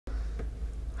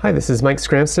Hi, this is Mike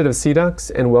Skramstad of CDocs,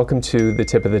 and welcome to the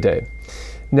tip of the day.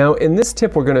 Now, in this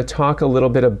tip, we're going to talk a little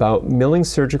bit about milling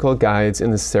surgical guides in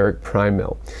the CEREC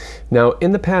Primemill. Now,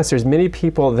 in the past, there's many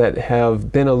people that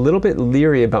have been a little bit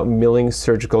leery about milling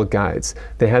surgical guides.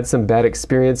 They had some bad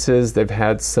experiences, they've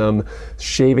had some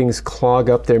shavings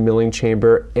clog up their milling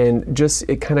chamber, and just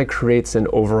it kind of creates an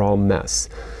overall mess.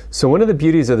 So one of the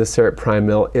beauties of the CEREC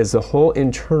Primemill is the whole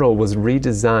internal was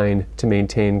redesigned to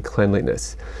maintain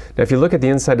cleanliness. Now, if you look at the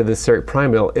inside of the CEREC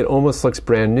Primemill, it almost looks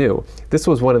brand new. This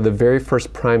was one of the very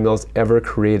first Primemills ever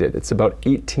created. It's about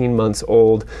 18 months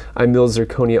old. I mill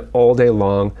zirconia all day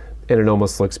long, and it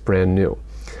almost looks brand new.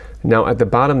 Now, at the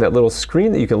bottom, that little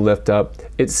screen that you can lift up,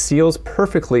 it seals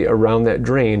perfectly around that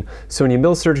drain, so when you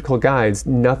mill surgical guides,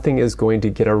 nothing is going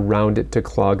to get around it to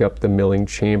clog up the milling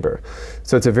chamber.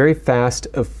 So it's a very fast,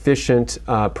 efficient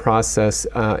process,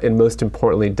 and most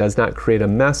importantly, does not create a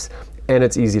mess, and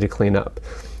it's easy to clean up.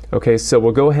 Okay, so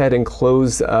we'll go ahead and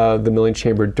close the milling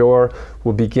chamber door.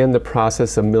 We'll begin the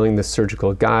process of milling the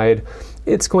surgical guide.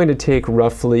 It's going to take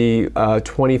roughly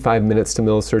 25 minutes to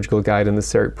mill a surgical guide in the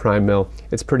CEREC Primemill.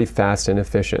 It's pretty fast and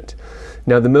efficient.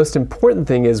 Now, the most important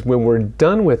thing is when we're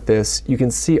done with this, you can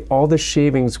see all the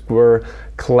shavings were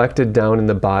collected down in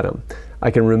the bottom. I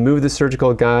can remove the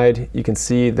surgical guide. You can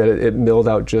see that it milled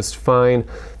out just fine.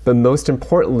 But most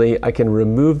importantly, I can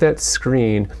remove that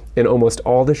screen and almost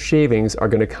all the shavings are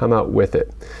going to come out with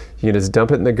it. You can just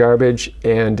dump it in the garbage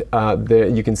and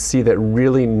you can see that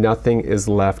really nothing is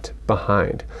left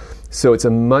behind. So it's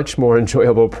a much more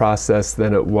enjoyable process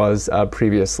than it was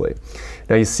previously.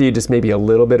 Now you see just maybe a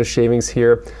little bit of shavings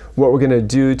here. What we're going to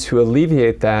do to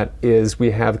alleviate that is we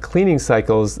have cleaning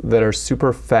cycles that are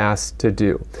super fast to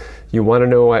do. You want to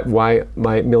know why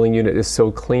my milling unit is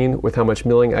so clean with how much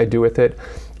milling I do with it?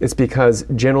 It's because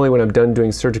generally when I'm done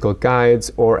doing surgical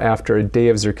guides or after a day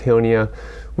of zirconia,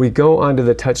 we go onto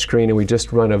the touch screen and we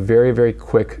just run a very, very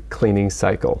quick cleaning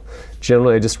cycle.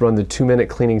 Generally, I just run the 2-minute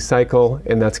cleaning cycle,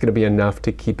 and that's going to be enough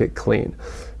to keep it clean.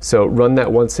 So run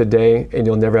that once a day, and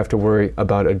you'll never have to worry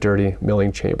about a dirty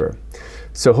milling chamber.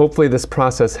 So hopefully this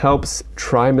process helps.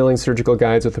 Try milling surgical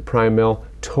guides with the Primemill.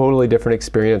 Totally different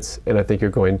experience, and I think you're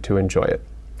going to enjoy it.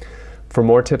 For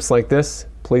more tips like this,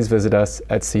 please visit us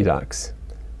at CDocs.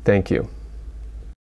 Thank you.